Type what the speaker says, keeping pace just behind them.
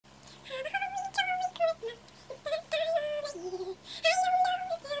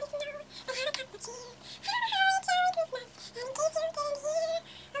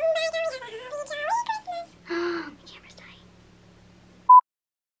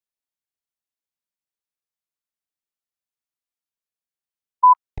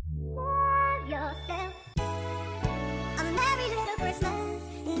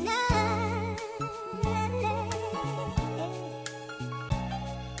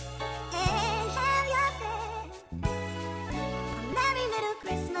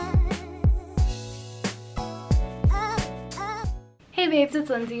babes, it's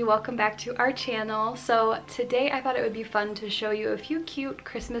Lindsay. Welcome back to our channel. So today I thought it would be fun to show you a few cute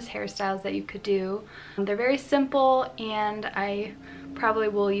Christmas hairstyles that you could do. They're very simple and I probably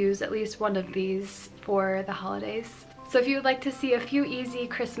will use at least one of these for the holidays. So if you would like to see a few easy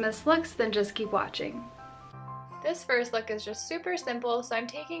Christmas looks, then just keep watching. This first look is just super simple. So I'm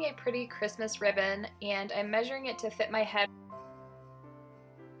taking a pretty Christmas ribbon and I'm measuring it to fit my head.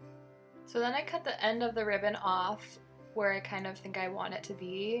 So then I cut the end of the ribbon off where I kind of think I want it to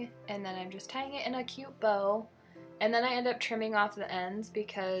be, and then I'm just tying it in a cute bow, and then I end up trimming off the ends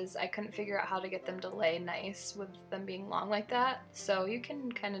because I couldn't figure out how to get them to lay nice with them being long like that. So you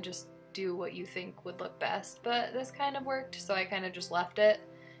can kind of just do what you think would look best, but this kind of worked, so I kind of just left it.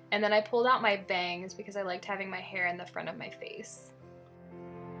 And then I pulled out my bangs because I liked having my hair in the front of my face.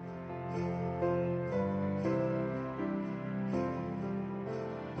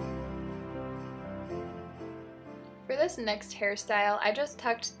 For this next hairstyle, I just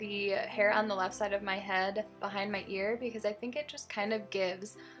tucked the hair on the left side of my head behind my ear because I think it just kind of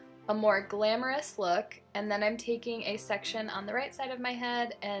gives a more glamorous look, and then I'm taking a section on the right side of my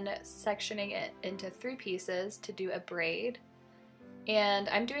head and sectioning it into 3 pieces to do a braid. And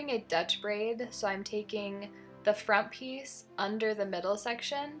I'm doing a Dutch braid, so I'm taking the front piece under the middle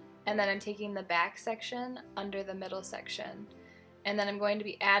section, and then I'm taking the back section under the middle section. And then I'm going to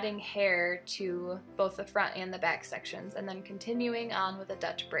be adding hair to both the front and the back sections, and then continuing on with a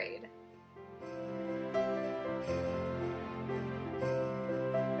Dutch braid.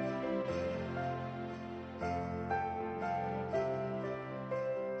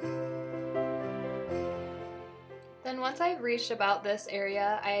 Then once I've reached about this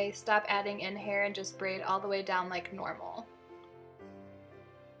area, I stop adding in hair and just braid all the way down like normal.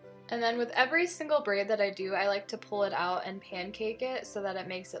 And then with every single braid that I do, I like to pull it out and pancake it so that it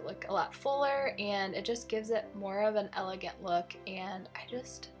makes it look a lot fuller and it just gives it more of an elegant look, and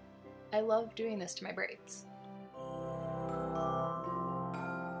I love doing this to my braids.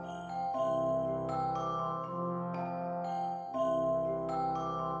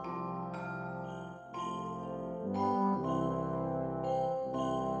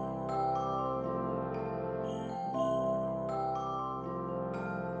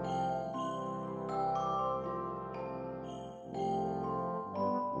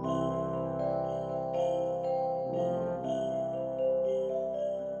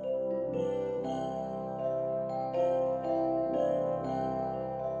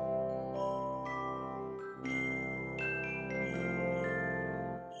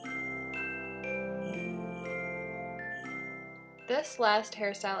 This last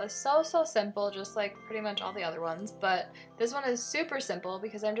hairstyle is so simple, just like pretty much all the other ones, but this one is super simple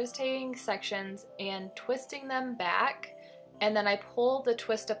because I'm just taking sections and twisting them back, and then I pull the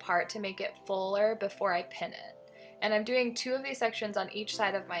twist apart to make it fuller before I pin it. And I'm doing 2 of these sections on each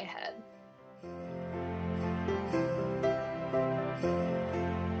side of my head.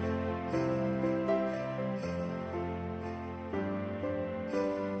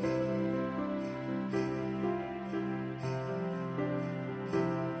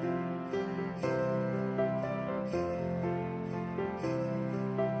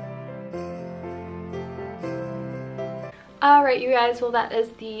 Alright you guys, well that is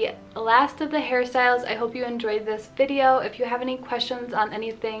the last of the hairstyles. I hope you enjoyed this video. If you have any questions on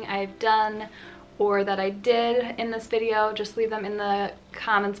anything I've done or that I did in this video, just leave them in the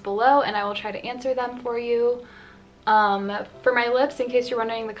comments below and I will try to answer them for you. For my lips, in case you're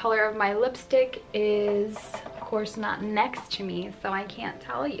wondering, the color of my lipstick is of course not next to me, so I can't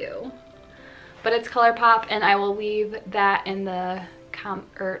tell you. But it's ColourPop, and I will leave that in the not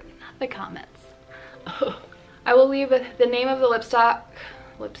the comments. I will leave the name of the lipstock.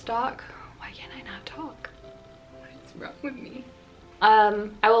 Why can't I not talk? What's wrong with me? I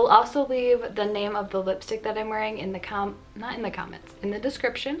will also leave the name of the lipstick that I'm wearing in the not in the comments, in the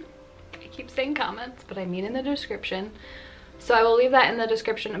description. I keep saying comments, but I mean in the description. So I will leave that in the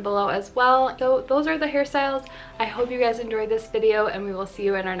description below as well. So those are the hairstyles. I hope you guys enjoyed this video, and we will see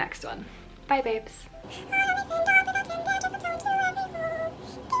you in our next one. Bye babes.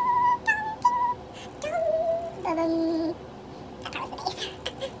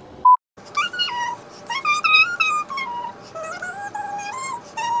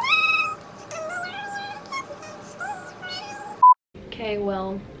 Okay,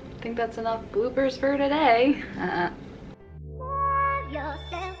 well, I think that's enough bloopers for today.